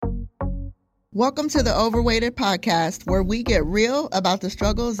Welcome to the Overweighted Podcast, where we get real about the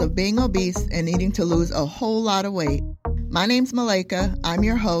struggles of being obese and needing to lose a whole lot of weight. My name's Malika. I'm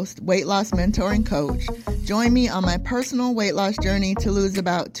your host, weight loss mentor and coach. Join me on my personal weight loss journey to lose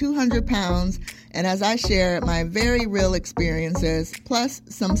about 200 pounds, and as I share my very real experiences, plus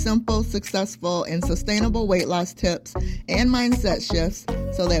some simple, successful, and sustainable weight loss tips and mindset shifts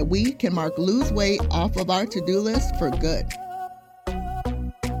so that we can mark lose weight off of our to-do list for good.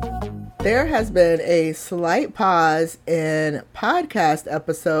 There has been a slight pause in podcast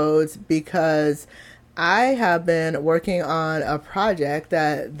episodes because I have been working on a project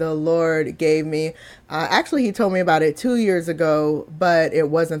that the Lord gave me. Actually, He told me about it 2 years ago, but it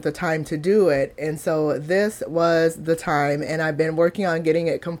wasn't the time to do it. And so this was the time, and I've been working on getting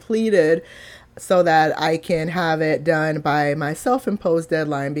it completed so that I can have it done by my self-imposed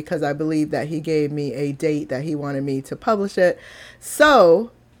deadline, because I believe that He gave me a date that He wanted me to publish it.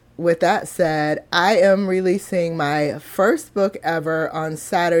 So with that said, I am releasing my first book ever on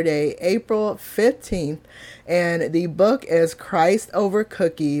Saturday, April 15th, and the book is Christ Over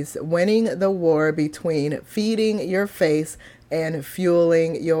Cookies: Winning the War Between Feeding Your Face and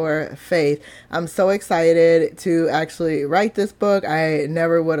Fueling Your Faith. I'm so excited to actually write this book. I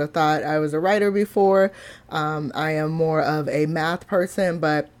never would have thought I was a writer before. I am more of a math person,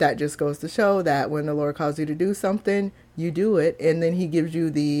 but that just goes to show that when the Lord calls you to do something, you do it, and then He gives you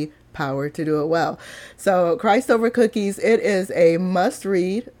the power to do it well. So Christ Over Cookies, it is a must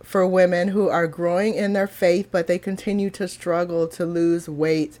read for women who are growing in their faith, but they continue to struggle to lose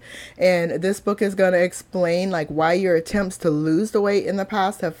weight. And this book is going to explain why your attempts to lose the weight in the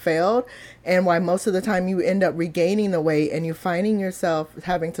past have failed, and why most of the time you end up regaining the weight and you finding yourself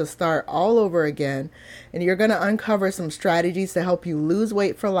having to start all over again. And you're going to uncover some strategies to help you lose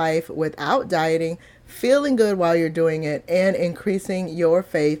weight for life without dieting, feeling good while you're doing it, and increasing your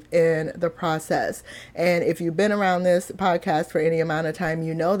faith in the process. And if you've been around this podcast for any amount of time,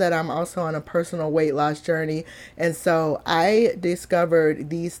 you know that I'm also on a personal weight loss journey. And so I discovered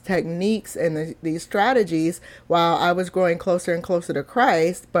these techniques and these strategies while I was growing closer and closer to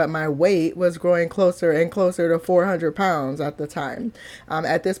Christ, but my weight was growing closer and closer to 400 pounds at the time.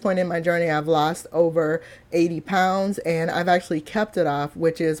 At this point in my journey, I've lost over 80 pounds, and I've actually kept it off,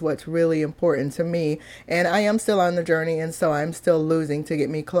 which is what's really important to me. And I am still on the journey, and so I'm still losing to get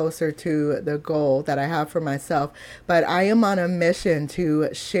me closer to the goal that I have for myself. But I am on a mission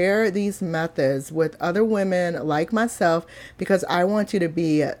to share these methods with other women like myself, because I want you to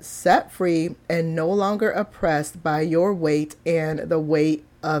be set free and no longer oppressed by your weight and the weight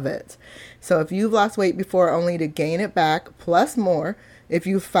of it. So if you've lost weight before only to gain it back plus more, if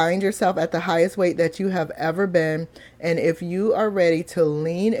you find yourself at the highest weight that you have ever been, and if you are ready to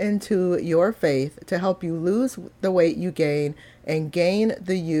lean into your faith to help you lose the weight you gain and gain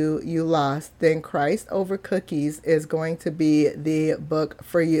the you lost, then Christ Over Cookies is going to be the book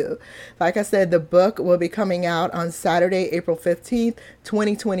for you. Like I said, the book will be coming out on Saturday, April 15th,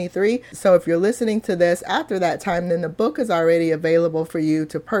 2023. So if you're listening to this after that time, then the book is already available for you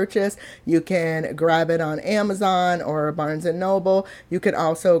to purchase. You can grab it on Amazon or Barnes & Noble. You can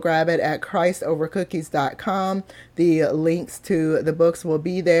also grab it at ChristOverCookies.com. The links to the books will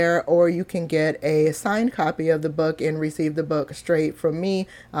be there, or you can get a signed copy of the book and receive the book straight from me.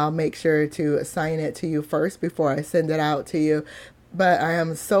 I'll make sure to sign it to you first before I send it out to you. But I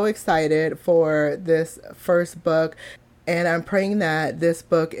am so excited for this first book, and I'm praying that this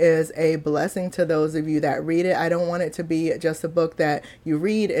book is a blessing to those of you that read it. I don't want it to be just a book that you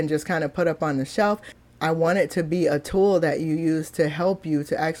read and just kind of put up on the shelf. I want it to be a tool that you use to help you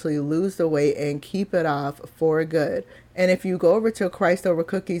to actually lose the weight and keep it off for good. And if you go over to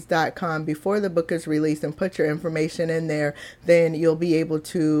ChristOverCookies.com before the book is released and put your information in there, then you'll be able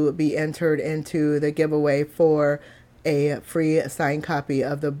to be entered into the giveaway for a free signed copy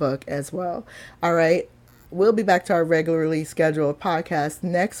of the book as well. All right. We'll be back to our regularly scheduled podcast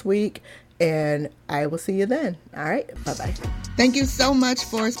next week, and I will see you then. All right. Bye-bye. Thank you so much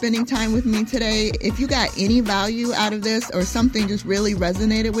for spending time with me today. If you got any value out of this or something just really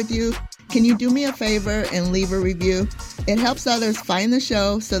resonated with you, can you do me a favor and leave a review? It helps others find the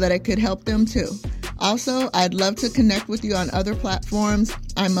show so that it could help them too. Also, I'd love to connect with you on other platforms.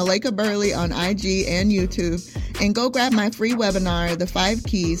 I'm Malika Burley on IG and YouTube. And go grab my free webinar, The 5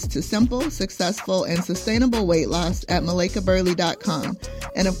 Keys to Simple, Successful, and Sustainable Weight Loss at malikaburley.com.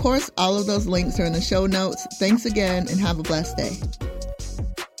 And of course, all of those links are in the show notes. Thanks again and have a blessed day.